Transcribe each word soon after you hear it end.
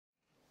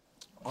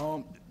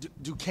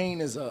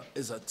Duquesne is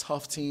a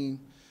tough team.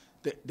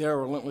 They're a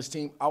relentless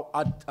team.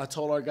 I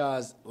told our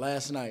guys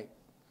last night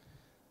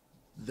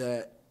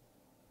that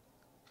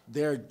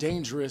they're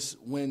dangerous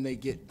when they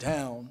get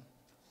down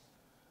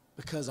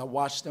because I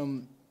watched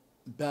them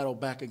battle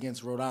back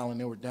against Rhode Island.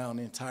 They were down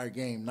the entire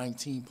game,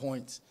 19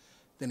 points.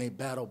 Then they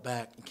battled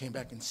back and came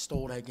back and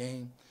stole that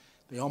game.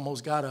 They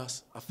almost got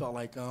us. I felt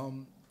like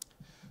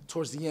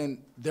towards the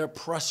end, their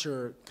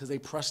pressure, because they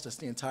pressed us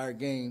the entire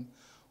game,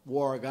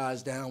 wore our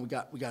guys down.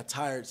 We got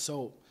tired,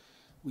 so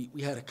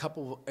we had a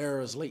couple of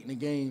errors late in the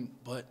game.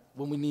 But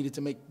when we needed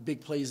to make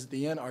big plays at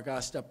the end, our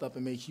guys stepped up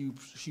and made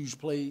huge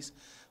plays.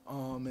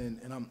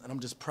 And I'm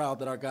just proud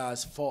that our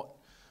guys fought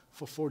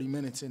for 40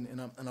 minutes, and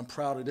I'm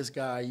proud of this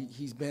guy.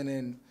 He's been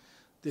in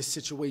this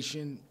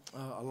situation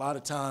a lot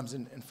of times,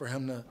 and for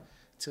him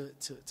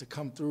to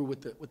come through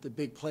with the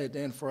big play at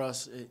the end for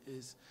us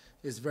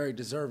is very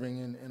deserving,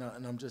 and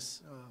I'm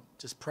just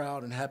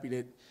proud and happy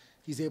that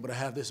he's able to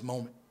have this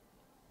moment.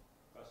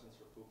 Questions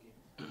for Pookie?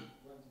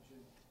 When did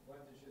you,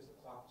 as the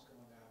clock was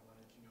going down, when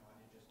did you know I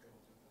need to just go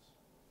do this?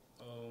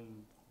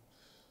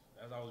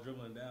 As I was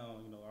dribbling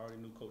down, I already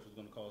knew coach was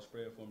going to call a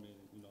spread for me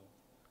and,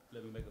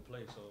 let me make a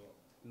play. So,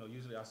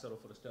 usually I settle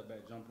for the step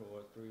back jumper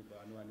or a three,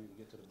 but I knew I needed to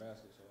get to the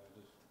basket, so I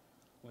just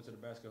went to the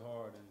basket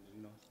hard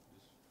and,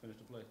 just finished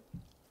the play.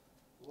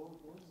 What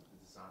was the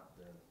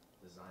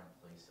design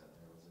play set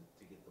there? Was it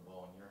to get the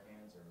ball in your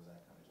hands, or was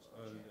that kind of just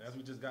by chance? As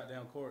we just got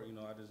down court,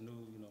 I just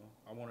knew,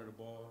 I wanted the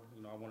ball.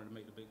 I wanted to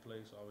make the big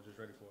play, so I was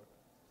just ready for it.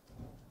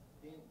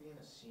 Being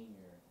a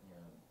senior,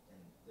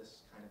 and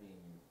this kind of being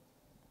your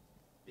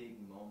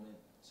big moment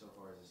so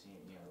far as a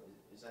senior,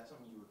 is that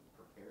something you were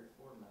prepared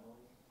for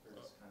mentally, for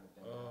this kind of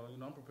thing?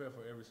 I'm prepared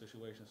for every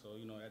situation. So,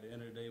 at the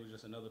end of the day, it was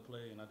just another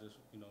play, and I just,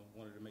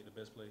 wanted to make the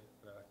best play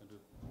that I can do.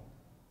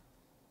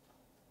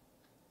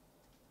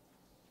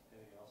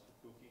 Anything else for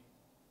Pookie?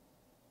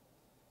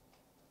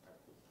 All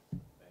right, Pookie.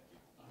 Thank you.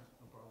 All right,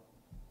 no problem.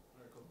 All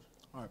right, coach.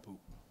 All right,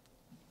 Poop.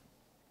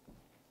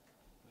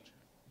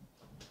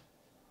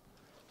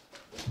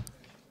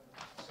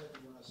 Said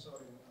you saw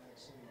you in Atlantic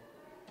City,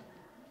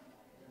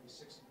 maybe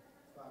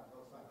 65,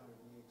 about 500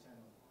 in the A-10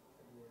 on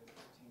February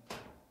 15th.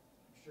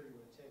 I'm sure you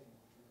would have taken it.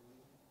 Would you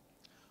believe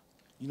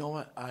it? You know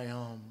what?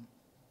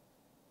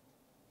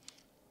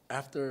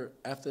 After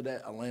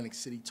that Atlantic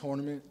City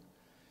tournament,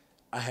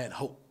 I had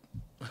hope,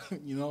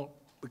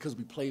 because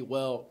we played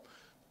well.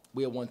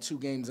 We had won 2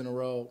 games in a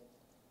row.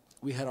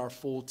 We had our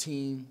full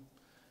team,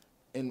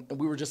 and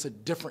we were just a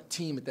different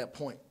team at that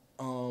point.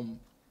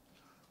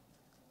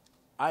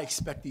 I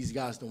expect these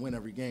guys to win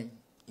every game.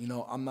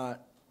 I'm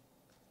not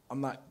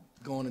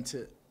going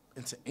into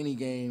any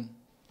game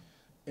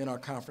in our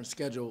conference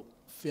schedule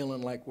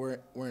feeling like we're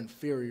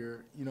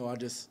inferior.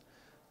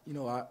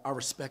 I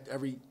respect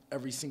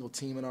every single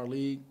team in our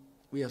league.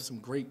 We have some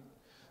great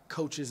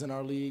coaches in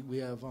our league. We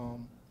have a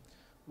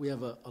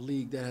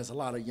league that has a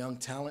lot of young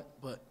talent,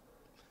 but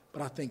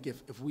I think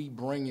if we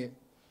bring it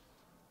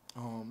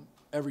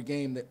every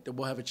game, that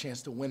we'll have a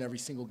chance to win every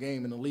single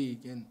game in the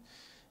league. And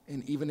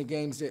even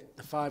the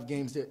 5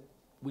 games that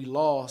we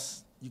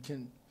lost, you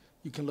can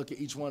look at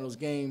each one of those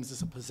games.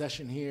 There's a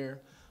possession here,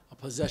 a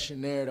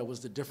possession there that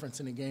was the difference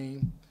in the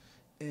game.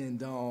 And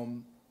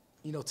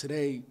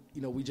today,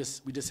 we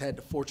just had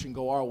the fortune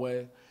go our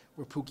way,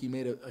 where Pookie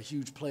made a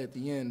huge play at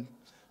the end.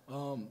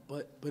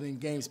 But in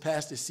games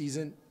past this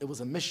season, it was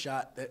a missed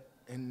shot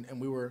and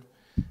we were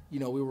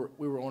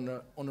on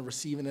the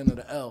receiving end of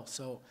the L.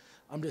 So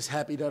I'm just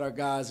happy that our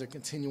guys are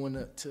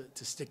continuing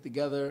to stick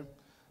together,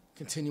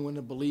 continuing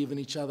to believe in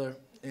each other,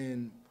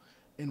 and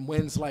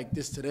wins like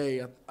this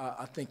today,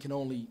 I think can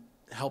only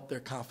help their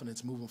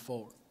confidence moving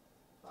forward.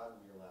 5 of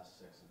your last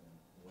 6 have been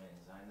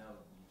wins. I know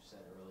you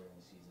said earlier in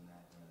the season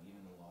that even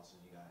the losses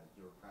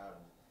you were proud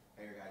of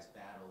how your guys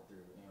battled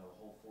through the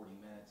whole 40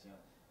 minutes. Do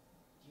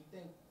you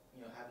think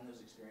having those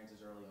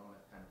experiences early on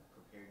have kind of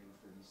prepared you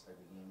for these type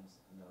of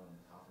games in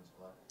conference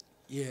play?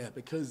 Yeah,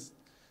 because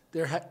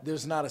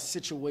there's not a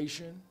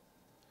situation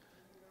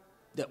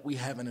that we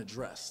haven't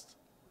addressed,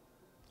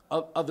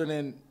 other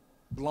than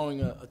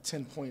blowing a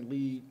 10-point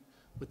lead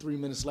with 3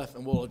 minutes left,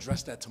 and we'll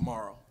address that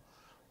tomorrow,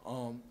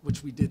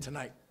 which we did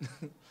tonight.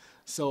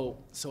 So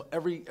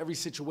every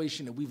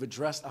situation that we've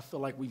addressed, I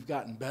feel like we've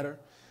gotten better,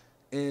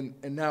 and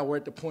now we're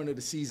at the point of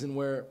the season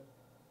where,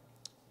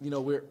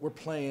 we're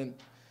playing,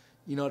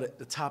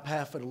 the top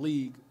half of the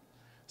league.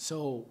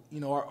 So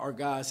our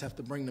guys have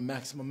to bring the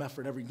maximum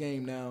effort every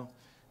game now,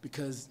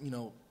 because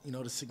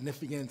the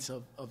significance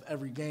of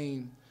every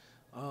game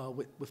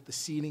with the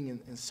seeding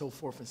and so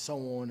forth and so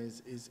on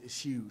is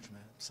huge,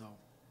 man. So.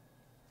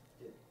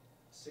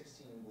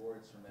 16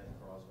 boards from Ed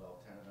Croswell,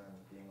 10 of them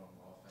being on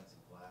the offensive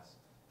glass.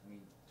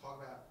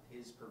 Talk about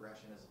his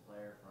progression as a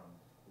player from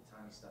the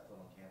time he stepped foot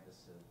on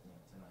campus to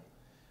tonight.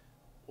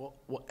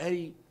 Well,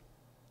 Eddie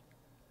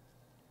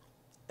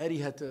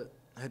had to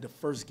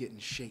first get in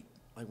shape.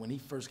 Like when he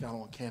first got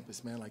on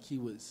campus, man, like he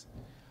was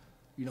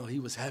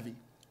heavy,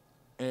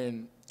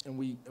 and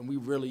we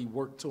really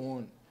worked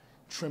on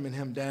trimming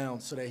him down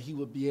so that he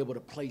would be able to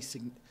play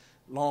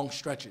long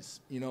stretches,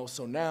 you know.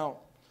 So now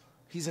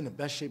he's in the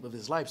best shape of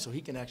his life, so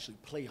he can actually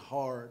play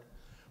hard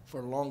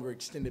for longer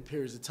extended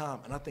periods of time.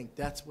 And I think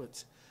that's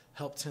what's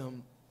helped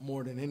him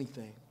more than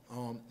anything.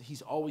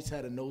 He's always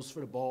had a nose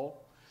for the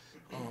ball.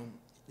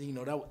 You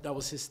know, that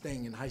was his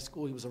thing. In high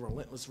school, he was a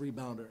relentless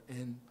rebounder.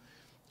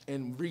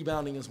 And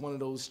rebounding is one of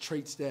those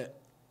traits that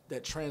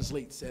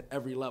translates at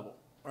every level,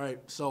 right?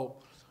 So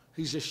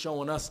he's just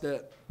showing us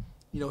that,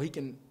 you know, he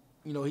can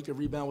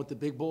rebound with the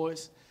big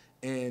boys.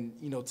 And,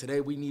 you know,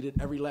 today we needed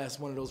every last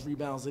one of those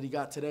rebounds that he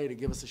got today to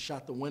give us a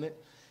shot to win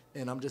it.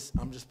 And I'm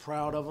just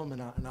proud of him,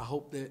 and I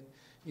hope that,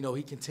 you know,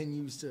 he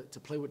continues to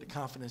play with the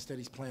confidence that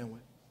he's playing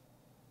with.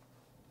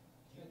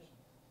 You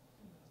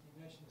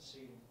mentioned the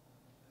seeding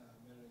a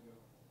minute ago.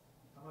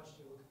 How much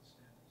do you look at the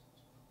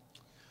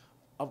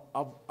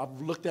standings?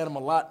 I've looked at him a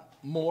lot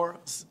more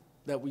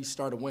that we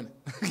started winning.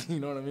 You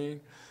know what I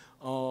mean?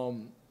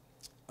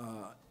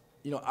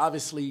 You know,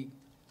 obviously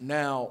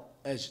now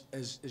as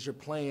you're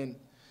playing,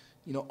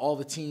 you know, all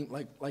the team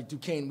like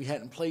Duquesne, we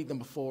hadn't played them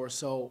before,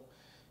 so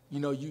you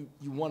know you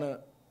wanna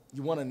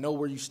know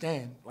where you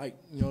stand. Like,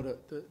 you know,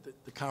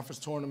 the conference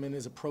tournament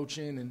is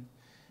approaching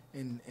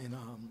in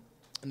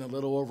a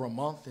little over a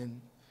month,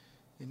 and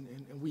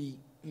we,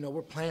 you know,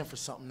 we're playing for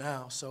something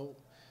now. So,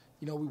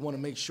 you know, we want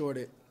to make sure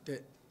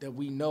that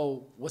we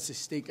know what's at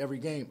stake every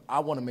game.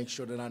 I want to make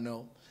sure that I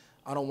know.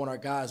 I don't want our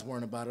guys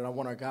worrying about it. I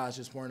want our guys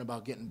just worrying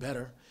about getting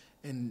better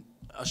and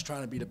us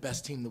trying to be the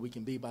best team that we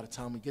can be by the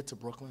time we get to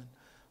Brooklyn.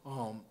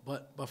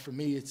 But for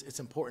me, it's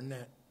important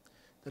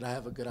that I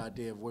have a good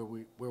idea of where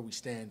we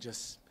stand,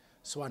 just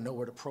so I know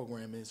where the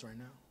program is right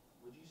now.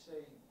 Would you say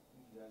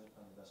you guys are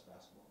playing the best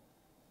basketball?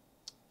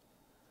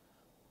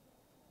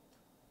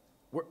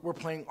 We're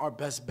playing our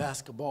best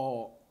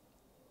basketball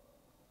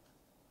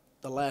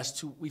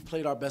we've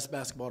played our best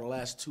basketball the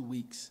last 2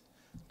 weeks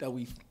that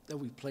we've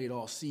played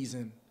all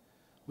season.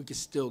 We could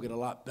still get a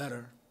lot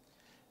better.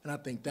 And I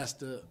think that's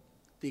the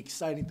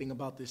exciting thing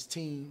about this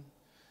team,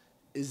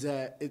 is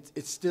that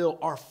it's still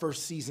our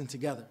first season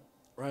together,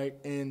 right?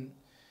 And,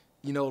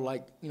 you know,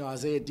 like, you know,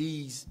 Isaiah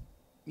Dees,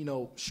 you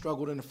know,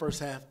 struggled in the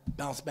first half,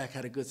 bounced back,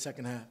 had a good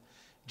second half.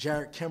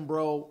 Jarrett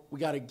Kimbrough, we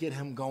got to get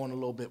him going a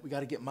little bit. We got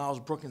to get Miles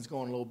Brookins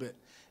going a little bit.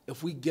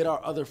 If we get our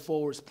other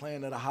forwards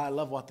playing at a high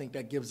level, I think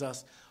that gives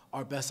us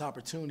our best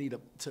opportunity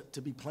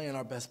to be playing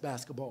our best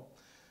basketball.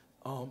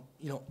 You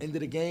know, end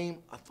of the game,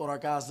 I thought our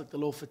guys looked a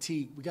little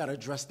fatigued. We got to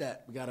address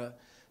that. We got to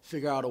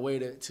figure out a way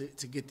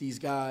to get these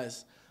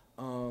guys,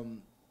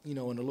 you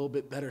know, in a little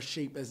bit better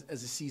shape as the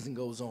season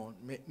goes on.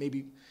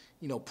 Maybe,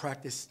 you know,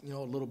 practice, you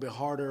know, a little bit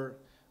harder,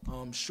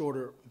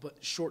 short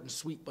and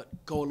sweet, but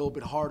go a little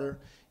bit harder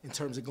in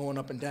terms of going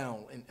up and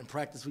down. In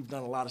practice, we've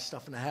done a lot of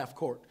stuff in the half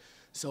court.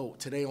 So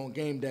today on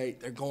game day,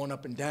 they're going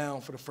up and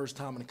down for the first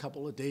time in a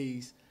couple of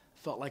days.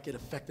 Felt like it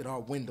affected our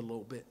wind a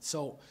little bit.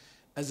 So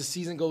as the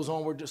season goes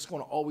on, we're just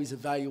going to always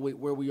evaluate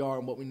where we are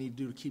and what we need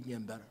to do to keep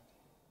getting better.